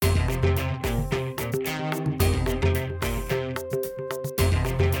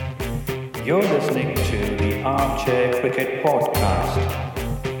You're listening to the Armchair Cricket Podcast.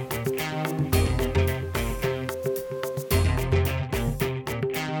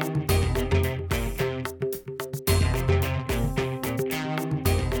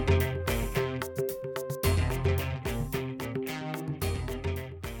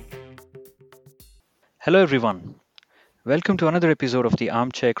 Hello, everyone. Welcome to another episode of the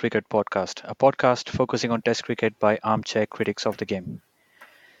Armchair Cricket Podcast, a podcast focusing on Test cricket by armchair critics of the game.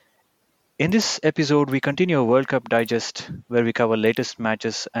 In this episode, we continue a World Cup digest where we cover latest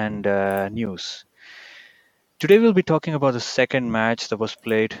matches and news. Today, we'll be talking about the second match that was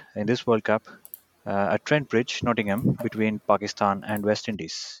played in this World Cup at Trent Bridge, Nottingham, between Pakistan and West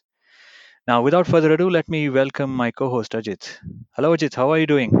Indies. Now, without further ado, let me welcome my co host Ajit. Hello, Ajit. How are you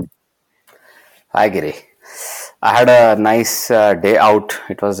doing? Hi, Giri. I had a nice day out.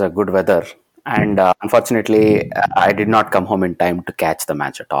 It was a good weather. And unfortunately, I did not come home in time to catch the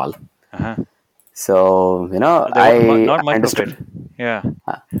match at all. Uh-huh. So, There was I not much of it. understood. Yeah.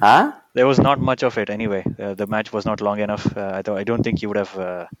 Huh? There was not much of it anyway. The match was not long enough. I don't think you would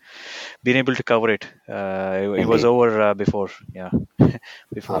have been able to cover it. It was Indeed. over before, yeah, All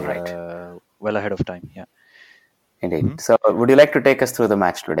before right. well ahead of time. Yeah. Indeed. Mhm. So, would you like to take us through the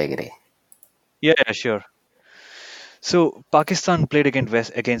match today, Giri? Yeah, sure. So Pakistan played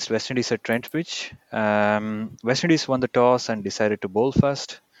against West Indies at Trent Bridge. West Indies won the toss and decided to bowl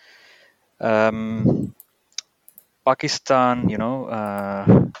first. Um, Pakistan,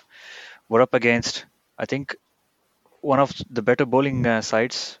 were up against, I think, one of the better bowling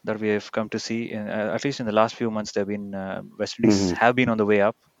sides that we have come to see. At least in the last few months, they've been West Indies Mm-hmm. have been on the way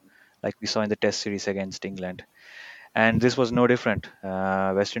up, like we saw in the Test series against England, and this was no different.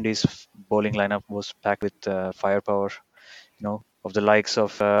 West Indies bowling lineup was packed with firepower, of the likes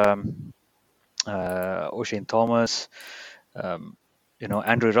of O'Shane Thomas, um,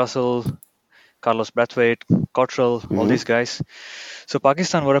 Andrew Russell, Carlos Brathwaite, Cottrell, all Mm-hmm. these guys. So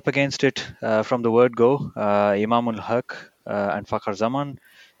Pakistan were up against it from the word go. Imamul Haq and Fakhar Zaman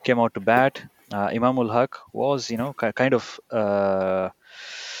came out to bat. Imamul Haq was, kind of a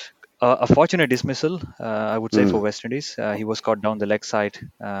fortunate dismissal, I would say, for Mm. West Indies. He was caught down the leg side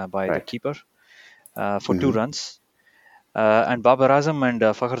by the Right. keeper for two Mm-hmm. runs. And Babar Azam and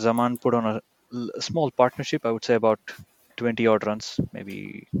Fakhar Zaman put on a small partnership, I would say about 20 odd runs,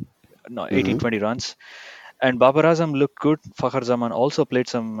 maybe no, 18, Mm-hmm. 20 runs. And Babar Azam looked good. Fakhar Zaman also played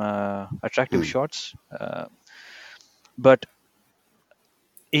some attractive Mm. shots. But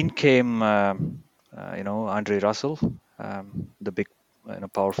in came, Andre Russell, the big,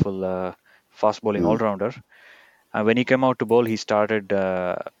 powerful, fast bowling all Mm. rounder. And when he came out to bowl, he started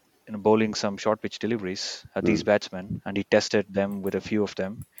bowling some short pitch deliveries at these Mm. batsmen, and he tested them with a few of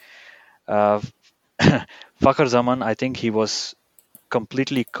them. Uh, Fakhar Zaman, I think he was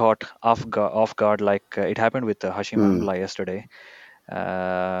completely caught off guard, like it happened with Hashim Mm. Amla yesterday.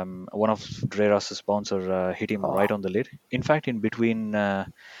 One of Dreras' bouncer hit him right Oh. on the lid. In fact, in between, I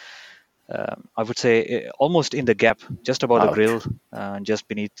would say almost in the gap, just above the grill, Ouch. just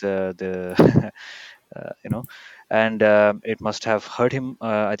beneath the, you know, and it must have hurt him,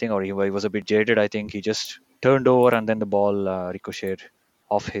 I think, or he was a bit jaded. I think he just turned over and then the ball ricocheted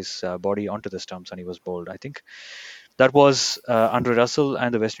off his body onto the stumps and he was bowled. I think that was Andre Russell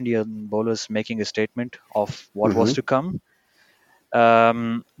and the West Indian bowlers making a statement of what was Mm-hmm. to come.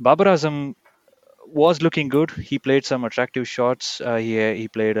 Babar Azam was looking good. He played some attractive shots. He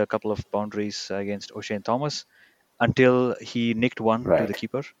played a couple of boundaries against O'Shane Thomas until he nicked one to the Right.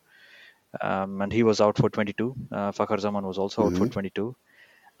 keeper, and he was out for 22. Fakhar Zaman was also out for Mm-hmm. 22,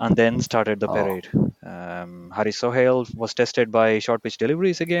 and then started the Oh. parade. Haris Sohail was tested by short pitch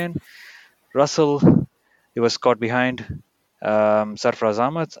deliveries again. Russell, he was caught behind. Sarfraz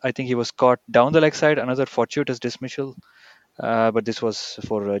Ahmad, I think he was caught down the leg side, another fortuitous dismissal, but this was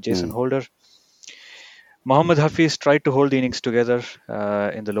for Jason Mm. Holder. Mohammad Hafiz tried to hold the innings together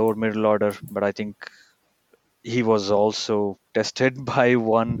in the lower middle order, but I think he was also tested by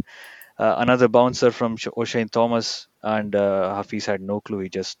another bouncer from O'Shane Thomas, and Hafiz had no clue. He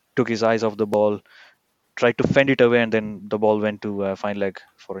just took his eyes off the ball, tried to fend it away, and then the ball went to fine leg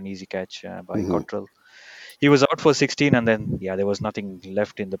for an easy catch by Mm-hmm. Cottrell. He was out for 16, and then there was nothing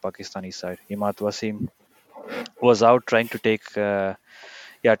left in the Pakistani side. Imad Wasim was out trying to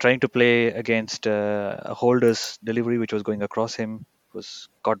play against a Holder's delivery, which was going across him. Was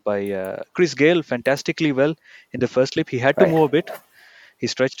caught by Chris Gale fantastically well in the first slip. He had to Right. move a bit. He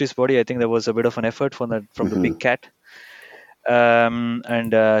stretched his body. I think there was a bit of an effort from the Mm-hmm. big cat. And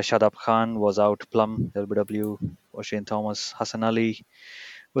Shadab Khan was out. Plum, LBW, O'Shane Thomas, Hassan Ali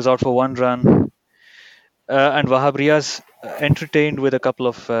was out for one run. And Wahab Riaz entertained with a couple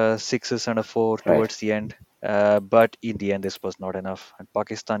of sixes and a four Right. towards the end. But in the end, this was not enough. And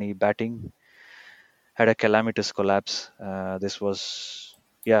Pakistani batting had a calamitous collapse. This was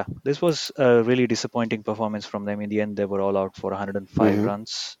a really disappointing performance from them. In the end, they were all out for 105 Mm-hmm.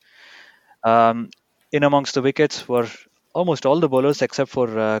 runs. Um, in amongst the wickets were almost all the bowlers except for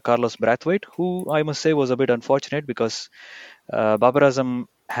Carlos Brathwaite, who I must say was a bit unfortunate because Babar Azam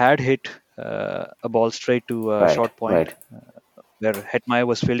had hit a ball straight to a Right. short point Right. where Hetmeyer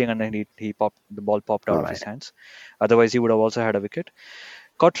was fielding, and then the ball popped out All of his right. hands. Otherwise, he would have also had a wicket.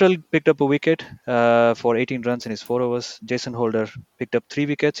 Cottrell picked up a wicket for 18 runs in his 4 overs. Jason Holder picked up 3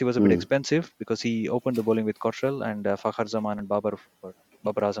 wickets. He was a bit Mm. expensive because he opened the bowling with Cottrell, and Fakhar Zaman and Babar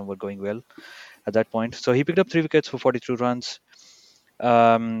Azam were going well at that point. So he picked up 3 wickets for 42 runs.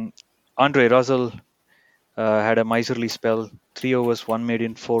 Um, Andre Russell had a miserly spell. 3 overs, one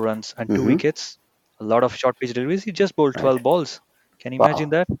maiden, 4 runs, and two Mm-hmm. wickets. A lot of short pitch deliveries. He just bowled Right. 12 balls. Can you imagine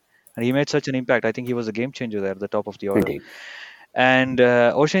Wow. that? And he made such an impact. I think he was a game changer there at the top of the order. Indeed. And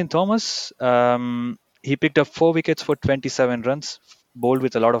O'Shane Thomas, he picked up 4 wickets for 27 runs, bowled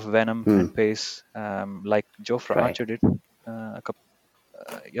with a lot of venom and Mm. pace, like Jofra Right. Archer did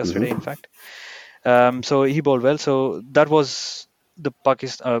yesterday, in Mm-hmm. fact. So he bowled well. So that was the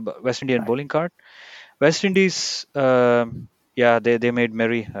West Indian Right. bowling card. West Indies, they made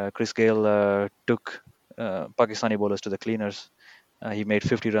merry. Chris Gale took Pakistani bowlers to the cleaners. He made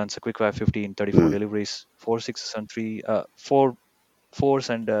 50 runs, a quick fire 50 in 34 Mm. deliveries, 4 sixes and four fours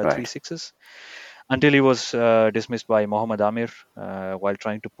and three Right. sixes, until he was dismissed by Mohammad Amir while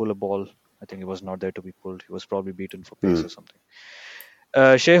trying to pull a ball. I think he was not there to be pulled. He was probably beaten for pace Mm. or something.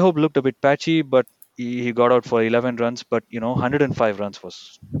 Shai Hope looked a bit patchy, but he got out for 11 runs. But 105 runs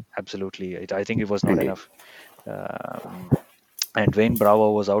was absolutely. I think it was not Indeed. enough. Um, and Dwayne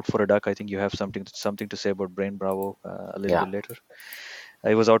Bravo was out for a duck. I think you have something to say about Dwayne Bravo a little Yeah. bit later.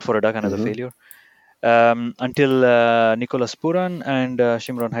 He was out for a duck, another Mm-hmm. failure. Until Nicholas Puran and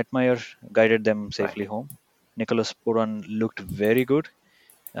Shimron Hetmeyer guided them Right. safely home. Nicholas Puran looked very good.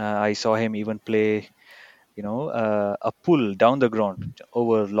 I saw him even play, a pull down the ground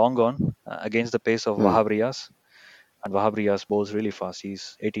over long on against the pace of Mm. Wahab Riaz. And Wahab Riaz bowls really fast.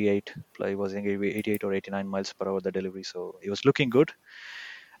 He's 88, he was 88 or 89 miles per hour the delivery, so he was looking good.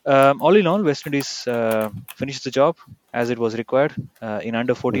 All in all, West Indies finished the job as it was required in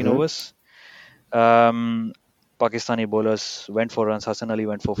under 14 Mm-hmm. overs. Um, Pakistani bowlers went for runs. Hassan Ali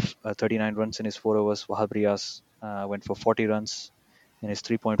went for 39 runs in his 4 overs. Wahab Riaz went for 40 runs in his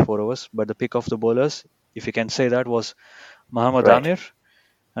 3.4 overs. But the pick of the bowlers, if you can say that, was Muhammad Right. Amir,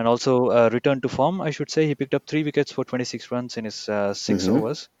 and also returned to form. I should say he picked up 3 wickets for 26 runs in his 6 Mm-hmm.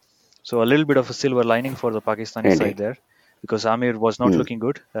 overs. So a little bit of a silver lining for the Pakistani side Indeed. there, because Amir was not Mm. looking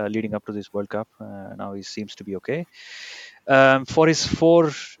good leading up to this World Cup. Now he seems to be okay. For his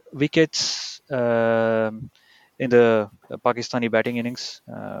 4 wickets in the Pakistani batting innings,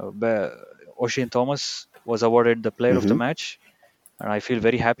 O'Shane Thomas was awarded the Player of the Mm-hmm. Match, and I feel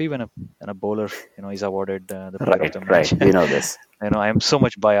very happy when a bowler is awarded the Player of Right. the Right. Match. We know this. I am so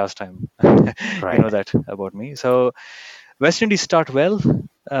much biased. You know Right. that about me. So West Indies start well.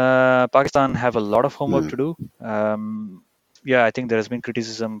 Pakistan have a lot of homework Mm. to do. I think there has been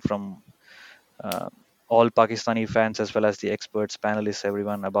criticism from uh, all Pakistani fans as well as the experts, panelists,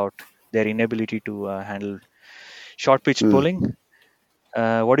 everyone about their inability to handle short pitch Mm. bowling.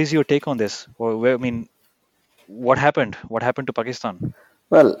 What is your take on this? What happened? What happened to Pakistan?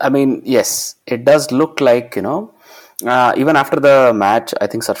 Well, I mean, yes, it does look like, even after the match, I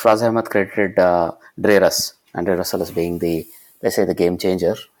think Sarfraz Ahmed credited Andre Russell as being they say, the game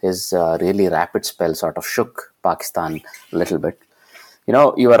changer. His really rapid spell sort of shook Pakistan a little bit.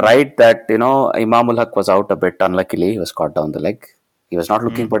 You were right that, Imamul Haq was out a bit unluckily. He was caught down the leg. He was not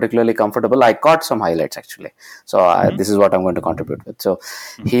looking Mm-hmm. particularly comfortable. I caught some highlights actually. So Mm-hmm. this is what I'm going to contribute with. So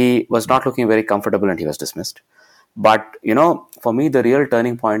he was not looking very comfortable and he was dismissed. But, for me, the real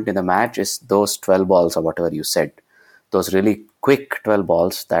turning point in the match is those 12 balls or whatever you said. Those really quick 12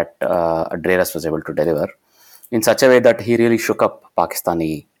 balls that Adreras was able to deliver in such a way that he really shook up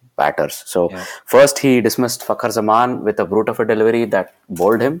Pakistani batters. So Yeah. first he dismissed Fakhar Zaman with a brute of a delivery that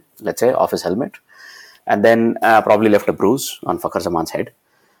bowled him, let's say, off his helmet. And then probably left a bruise on Fakhar Zaman's head.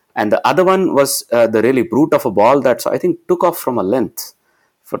 And the other one was the really brute of a ball that I think took off from a length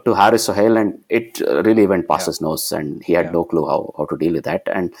to Haris Sohail, and it really went past Yeah. his nose, and he had Yeah. no clue how to deal with that.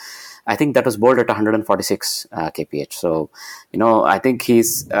 And I think that was bowled at 146 kph. So, I think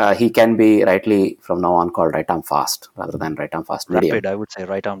he can be rightly from now on called right arm fast rather than right arm fast medium, Rapid, I would say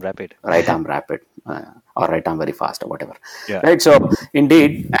right arm rapid. right arm rapid, or right arm very fast or whatever. Yeah. Right. So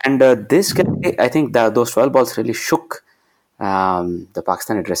indeed, and this guy, I think those 12 balls really shook the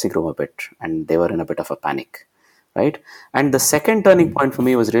Pakistani dressing room a bit, and they were in a bit of a panic. Right. And the second turning point for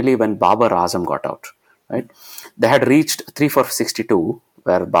me was really when Babar Azam got out. Right. They had reached 3 for 62,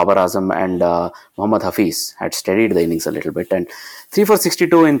 where Babar Azam and Mohammad Hafiz had steadied the innings a little bit, and 3 for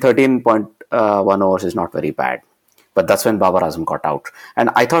 62 in 13.1 overs is not very bad. But that's when Babar Azam got out. And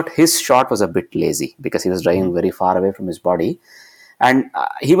I thought his shot was a bit lazy because he was driving very far away from his body. And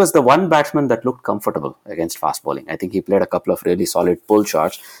he was the one batsman that looked comfortable against fast bowling. I think he played a couple of really solid pull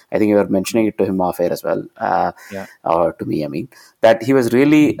shots. I think you were mentioning it to him off air as well, or to me, I mean, that he was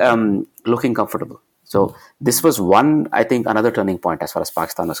really looking comfortable. So this was another turning point as far as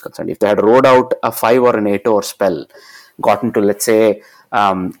Pakistan was concerned. If they had rode out a 5 or an 8 over spell, gotten to, let's say,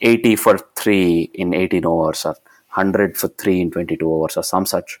 80 for 3 in 18 overs, or 100 for 3 in 22 overs, or some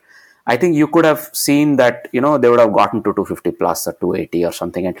such, I think you could have seen that, they would have gotten to 250 plus or 280 or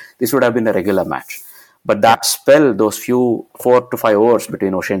something, and this would have been a regular match. But that spell, those few 4 to 5 overs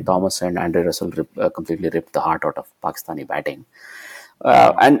between Oshane Thomas and Andre Russell completely ripped the heart out of Pakistani batting.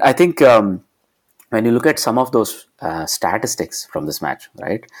 And I think when you look at some of those statistics from this match,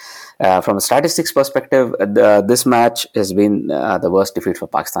 right? From a statistics perspective, this match has been the worst defeat for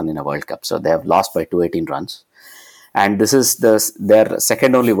Pakistan in a World Cup. So they have lost by 218 runs. And this is their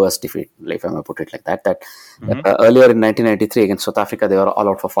second only worst defeat, if I may put it like that. Earlier in 1993 against South Africa, they were all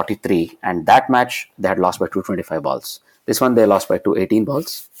out for 43. And that match, they had lost by 225 balls. This one, they lost by 218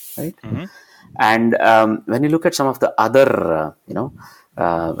 balls, right? And when you look at some of the other,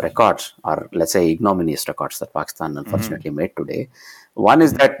 records, or let's say ignominious records that Pakistan unfortunately made today, one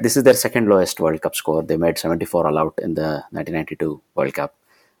is that this is their second lowest World Cup score. They made 74 all out in the 1992 World Cup,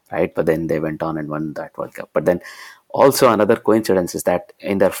 right? But then they went on and won that World Cup. But then also another coincidence is that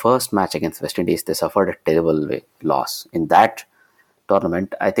in their first match against West Indies, they suffered a terrible loss. In that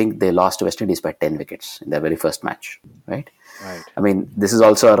tournament, I think they lost to West Indies by 10 wickets in their very first match, right? Right. I mean, this is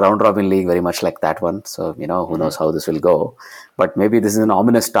also a round-robin league, very much like that one. So, who knows how this will go. But maybe this is an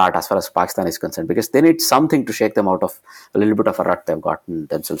ominous start as far as Pakistan is concerned, because they need something to shake them out of a little bit of a rut they've gotten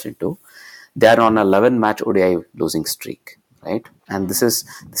themselves into. They are on a 11-match ODI losing streak, right? And this is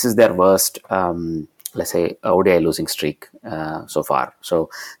their worst, let's say, ODI losing streak so far. So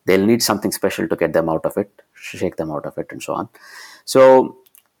they'll need something special to get them out of it, shake them out of it, and so on. So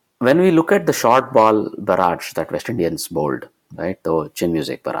when we look at the short ball barrage that West Indians bowled, right, the chin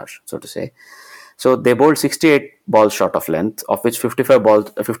music barrage, so to say, so they bowled 68 balls short of length, of which 55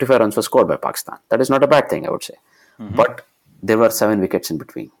 runs were scored by Pakistan. That is not a bad thing, I would say. But there were 7 wickets in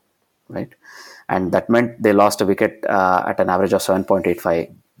between, right? And that meant they lost a wicket at an average of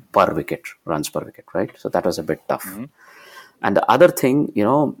 7.85 per wicket, runs per wicket, right? So that was a bit tough. And the other thing,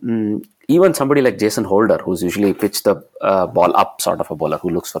 even somebody like Jason Holder, who's usually pitched the ball up sort of a bowler who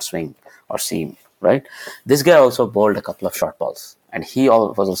looks for swing or seam, right? This guy also bowled a couple of short balls, and he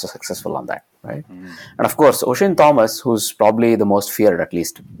was also successful on that, right? And of course, Oshane Thomas, who's probably the most feared, at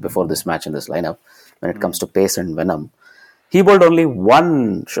least before this match in this lineup, when it comes to pace and venom, he bowled only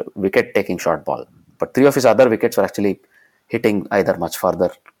one wicket-taking short ball, but 3 of his other wickets were actually hitting either much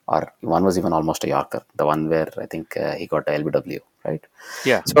further, or one was even almost a Yorker, the one where I think he got a LBW, right?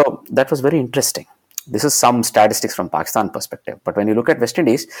 Yeah. So that was very interesting. This is some statistics from Pakistan perspective. But when you look at West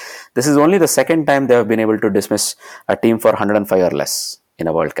Indies, this is only the second time they have been able to dismiss a team for 105 or less in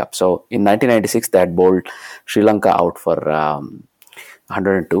a World Cup. So in 1996, they had bowled Sri Lanka out for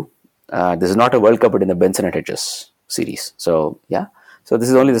 102. This is not a World Cup, but in the Benson and Hedges series. So, yeah. So this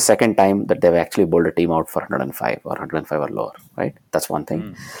is only the second time that they've actually bowled a team out for 105 or 105 or lower, right? That's one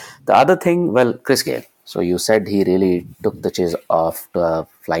thing. The other thing, well, Chris Gayle. So you said he really took the chase off to a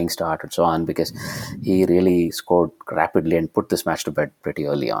flying start and so on, because he really scored rapidly and put this match to bed pretty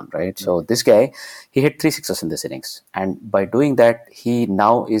early on, right? So this guy, he hit 3 sixes in this innings. And by doing that, he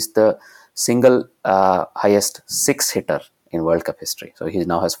now is the single highest 6 hitter in World Cup history. So he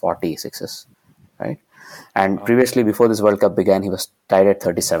now has 40 sixes, right? And previously, before this World Cup began, he was tied at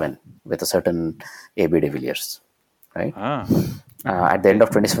 37 with a certain AB de Villiers, right? At the end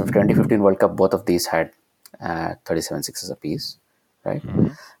of 2015 World Cup, both of these had 37 sixes apiece, right?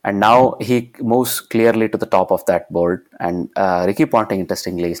 And now he moves clearly to the top of that board. And Ricky Ponting,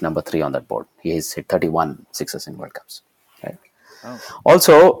 interestingly, is number 3 on that board. He has hit 31 sixes in World Cups, right?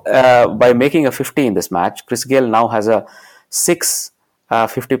 Also, by making a 50 in this match, Chris Gayle now has a 6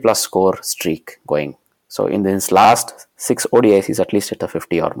 50 plus score streak going. So in his last 6 ODIs, he's at least hit a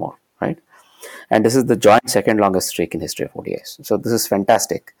 50 or more, right? And this is the joint second longest streak in history of ODIs. So this is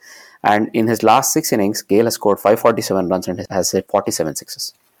fantastic. And in his last 6 innings, Gale has scored 547 runs and has hit 47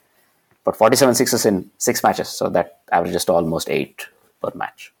 sixes. But 47 sixes in 6 matches, so that averages to almost 8 per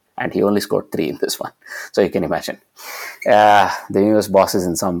match. And he only scored 3 in this one. So you can imagine. The US boss is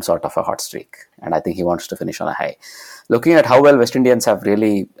in some sort of a hot streak. And I think he wants to finish on a high. Looking at how well West Indians have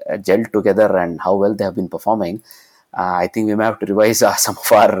really gelled together and how well they have been performing, I think we may have to revise some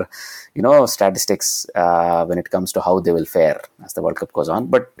of our, statistics when it comes to how they will fare as the World Cup goes on.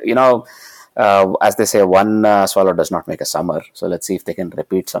 But, as they say, one swallow does not make a summer. So let's see if they can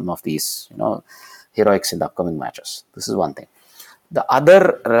repeat some of these, heroics in the upcoming matches. This is one thing. The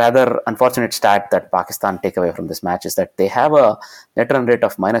other rather unfortunate stat that Pakistan take away from this match is that they have a net run rate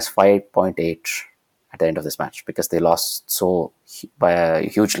of minus 5.8 at the end of this match because they lost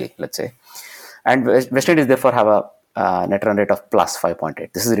hugely, let's say. And West Indies therefore have a net run rate of plus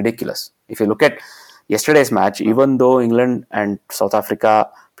 5.8. This is ridiculous. If you look at yesterday's match, even though England and South Africa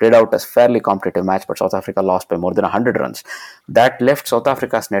played out a fairly competitive match, but South Africa lost by more than 100 runs. That left South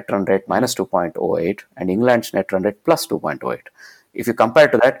Africa's net run rate minus 2.08 and England's net run rate plus 2.08. If you compare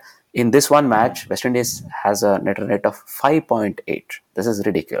to that, in this one match, West Indies has a net run rate of 5.8. This is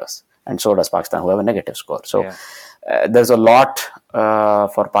ridiculous. And so does Pakistan, who have a negative score. So there's a lot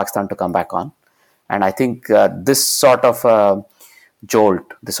for Pakistan to come back on. And I think this sort of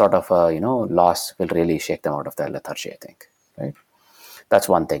jolt, this sort of loss will really shake them out of their lethargy, I think. Right? That's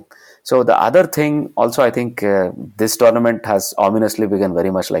one thing. So the other thing also, I think this tournament has ominously begun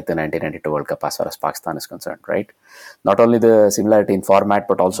very much like the 1992 World Cup as far as Pakistan is concerned, right? Not only the similarity in format,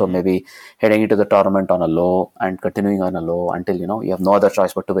 but also maybe heading into the tournament on a low and continuing on a low until, you have no other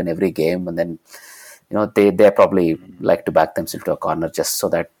choice but to win every game. And then, they probably like to back themselves to a corner just so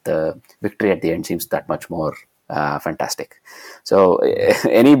that the victory at the end seems that much more fantastic. So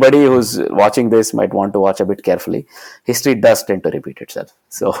anybody who's watching this might want to watch a bit carefully. History does tend to repeat itself.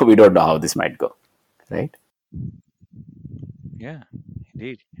 So we don't know how this might go, right? Yeah,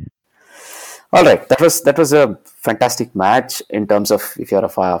 indeed. All right, that was a fantastic match in terms of if you're a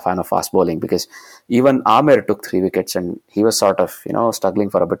fan of fast bowling, because even Amir took 3 wickets and he was sort of struggling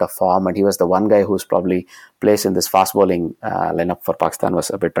for a bit of form, and he was the one guy who's probably placed in this fast bowling lineup for Pakistan was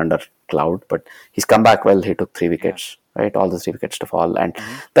a bit under cloud, but he's come back well. He took 3 wickets, right? All the 3 wickets to fall, and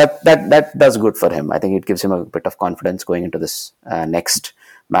that does good for him. I think it gives him a bit of confidence going into this next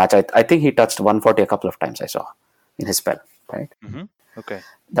match. I think he touched 140 a couple of times I saw in his spell, right? Mm-hmm. Okay.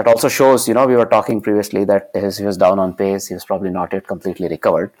 That also shows, we were talking previously that he was down on pace. He was probably not yet completely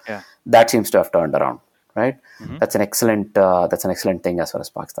recovered. Yeah. That seems to have turned around, right? Mm-hmm. That's an excellent thing as far as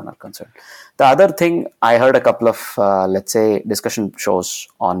Pakistan are concerned. The other thing, I heard a couple of, let's say, discussion shows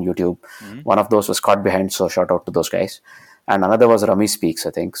on YouTube. Mm-hmm. One of those was Caught Behind, so shout out to those guys. And another was Rummy Speaks,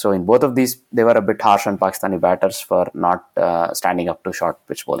 I think. So in both of these, they were a bit harsh on Pakistani batters for not standing up to short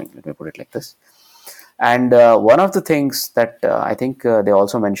pitch bowling. Let me put it like this. And one of the things that I think they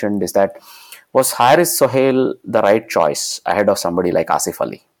also mentioned is that was Haris Sohail the right choice ahead of somebody like Asif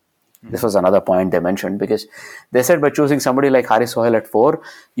Ali? Mm-hmm. This was another point they mentioned, because they said by choosing somebody like Haris Sohail at 4,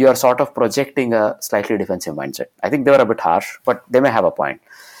 you are sort of projecting a slightly defensive mindset. I think they were a bit harsh, but they may have a point.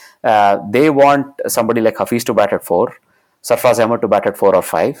 They want somebody like Hafiz to bat at 4, Sarfraz Ahmed to bat at 4 or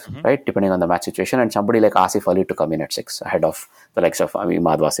 5, right, depending on the match situation, and somebody like Asif Ali to come in at 6 ahead of the likes of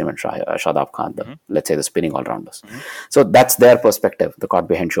Imad Wasim and Shadab Khan, let's say the spinning all-rounders. So that's their perspective, the Caught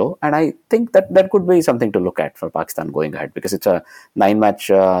Behind show, and I think that could be something to look at for Pakistan going ahead, because it's a 9-match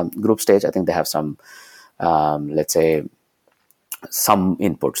group stage. I think they have some, let's say, some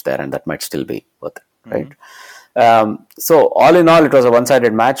inputs there, and that might still be worth it, right? So all in all, it was a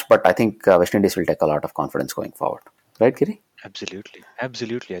one-sided match, but I think West Indies will take a lot of confidence going forward. Right, Giri? Absolutely.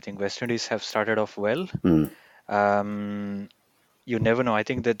 I think West Indies have started off well. You never know. I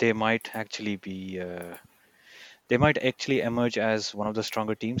think that they might actually be, they might actually emerge as one of the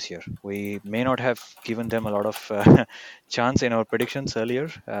stronger teams here. We may not have given them a lot of chance in our predictions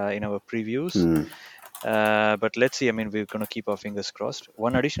earlier, in our previews. But let's see. I mean, we're going to keep our fingers crossed.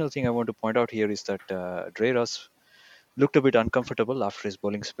 One additional thing I want to point out here is that Dre Russ looked a bit uncomfortable after his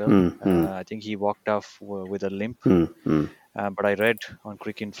bowling spell. I think he walked off with a limp. But I read on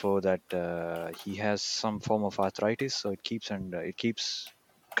Crick Info that he has some form of arthritis, so it keeps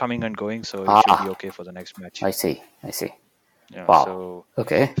coming and going. So it should be okay for the next match. I see. Yeah, wow. So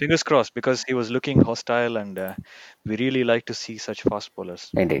okay. Fingers crossed, because he was looking hostile, and we really like to see such fast bowlers.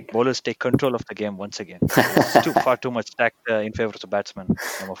 Indeed. Bowlers take control of the game once again. It's far too much stacked in favor of the batsman,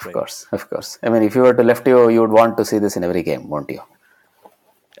 I'm afraid. Of course. I mean, if you were to left you would want to see this in every game, won't you?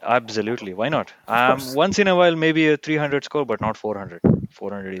 Absolutely. Why not? Of course. Once in a while, maybe a 300 score, but not 400.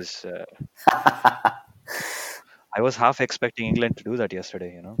 400 is. I was half expecting England to do that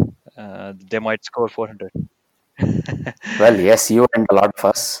yesterday. They might score 400. Well, yes, you and a lot of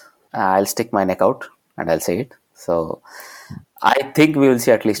us. I'll stick my neck out and I'll say it. So I think we will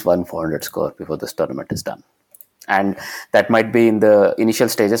see at least one 400 score before this tournament is done. And that might be in the initial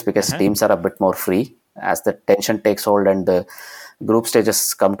stages because teams are a bit more free. As the tension takes hold and the group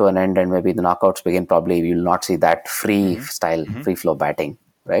stages come to an end and maybe the knockouts begin, probably we will not see that free style, free flow batting,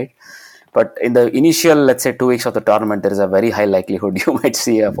 right? But in the initial, let's say 2 weeks of the tournament, there is a very high likelihood you might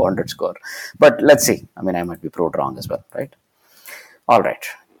see a 400 score. But let's see. I mean, I might be proved wrong as well, right? All right.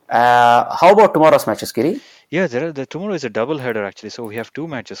 How about tomorrow's matches, Kiri? Yeah, tomorrow is a double header actually. So we have two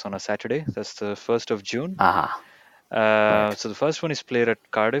matches on a Saturday. That's the 1st of June. So the first one is played at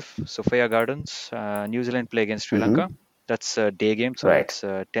Cardiff, Sophia Gardens. New Zealand play against Sri Lanka. That's a day game, so it's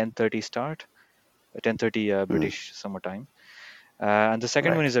 10:30 start, 10:30 British summertime. And the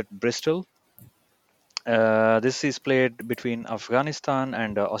second one is at Bristol. This is played between Afghanistan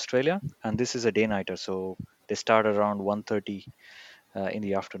and Australia, and this is a day-nighter, so they start around 1:30 in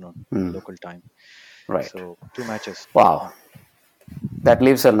the afternoon local time. Right. So 2 matches. Wow. That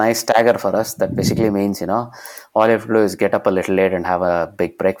leaves a nice stagger for us. That basically means, all you have to do is get up a little late and have a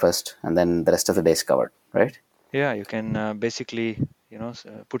big breakfast, and then the rest of the day is covered, right? Yeah, you can basically,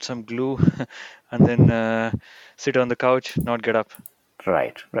 put some glue and then sit on the couch, not get up.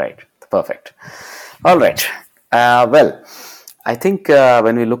 Right. Perfect. All right. Well, I think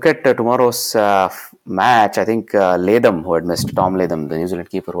when we look at tomorrow's match, I think Latham, who had missed, Tom Latham, the New Zealand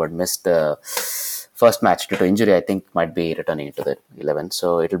keeper who had missed the first match due to injury, I think might be returning into the 11.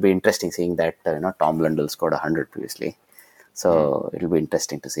 So it'll be interesting seeing that, Tom Lundell scored 100 previously. So it'll be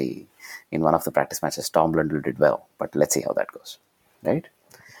interesting to see in one of the practice matches, Tom Lundell did well. But let's see how that goes, right?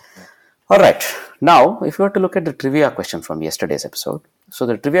 All right. Now, if you were to look at the trivia question from yesterday's episode. So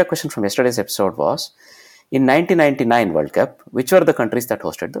the trivia question from yesterday's episode was, in 1999 World Cup, which were the countries that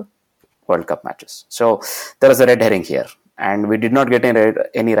hosted the World Cup matches? So there was a red herring here. And we did not get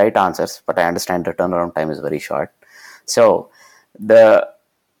any right answers, but I understand the turnaround time is very short. So the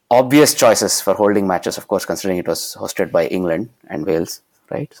obvious choices for holding matches, of course, considering it was hosted by England and Wales,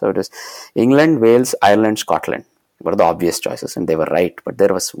 right? So it was England, Wales, Ireland, Scotland were the obvious choices, and they were right. But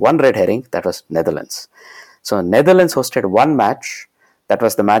there was one red herring, that was Netherlands. So Netherlands hosted one match. That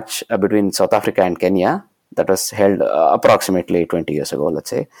was the match between South Africa and Kenya. That was held approximately 20 years ago,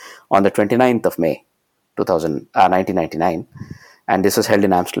 let's say, on the 29th of May. 1999, and this was held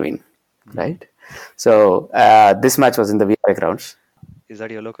in Amstelveen, right? So this match was in the VRA grounds. Is that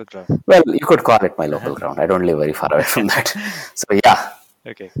your local ground? Well, you could call it my local ground. I don't live very far away from that. So yeah,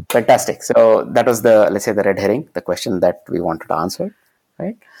 okay, fantastic. So that was the, let's say, the red herring, the question that we wanted to answer,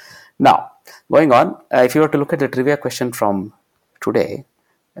 right? Now, going on, if you were to look at the trivia question from today,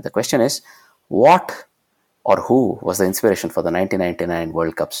 the question is, what or who was the inspiration for the 1999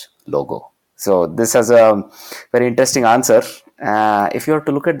 World Cup's logo? So this has a very interesting answer. If you were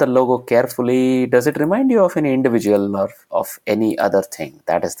to look at the logo carefully, does it remind you of any individual or of any other thing?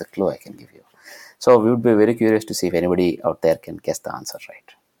 That is the clue I can give you. So we would be very curious to see if anybody out there can guess the answer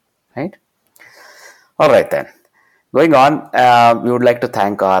right? All right then. Going on, we would like to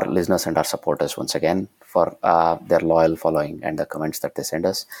thank our listeners and our supporters once again for their loyal following and the comments that they send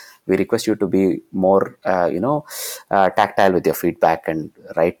us. We request you to be more, tactile with your feedback and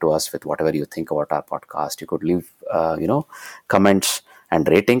write to us with whatever you think about our podcast. You could leave, comments and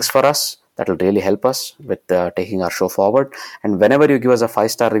ratings for us. That will really help us with taking our show forward. And whenever you give us a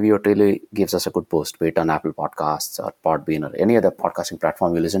 5-star review, it really gives us a good boost, be it on Apple Podcasts or Podbean or any other podcasting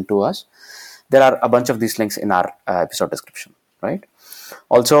platform you listen to us. There are a bunch of these links in our episode description, right?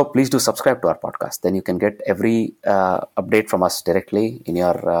 Also, please do subscribe to our podcast. Then you can get every update from us directly in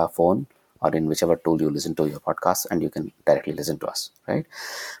your phone or in whichever tool you listen to your podcast, and you can directly listen to us, right?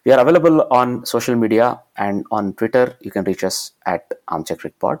 We are available on social media, and on Twitter, you can reach us at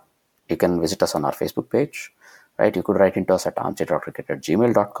armchaircricketpod. You can visit us on our Facebook page, right? You could write into us at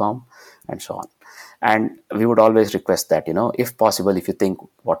armchair.cricket@gmail.com and so on. And we would always request that, if possible, if you think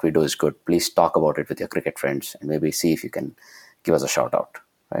what we do is good, please talk about it with your cricket friends and maybe see if you can give us a shout out,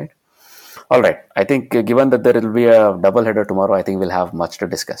 right? All right. I think given that there will be a double header tomorrow, I think we'll have much to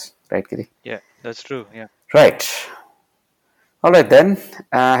discuss, right, Kiri? Yeah, that's true. Yeah. Right. All right then.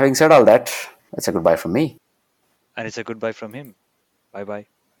 Having said all that, it's a goodbye from me. And it's a goodbye from him. Bye-bye.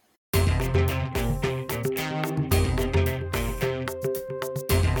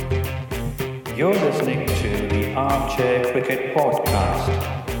 You're listening to the Armchair Cricket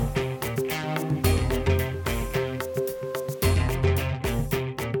Podcast.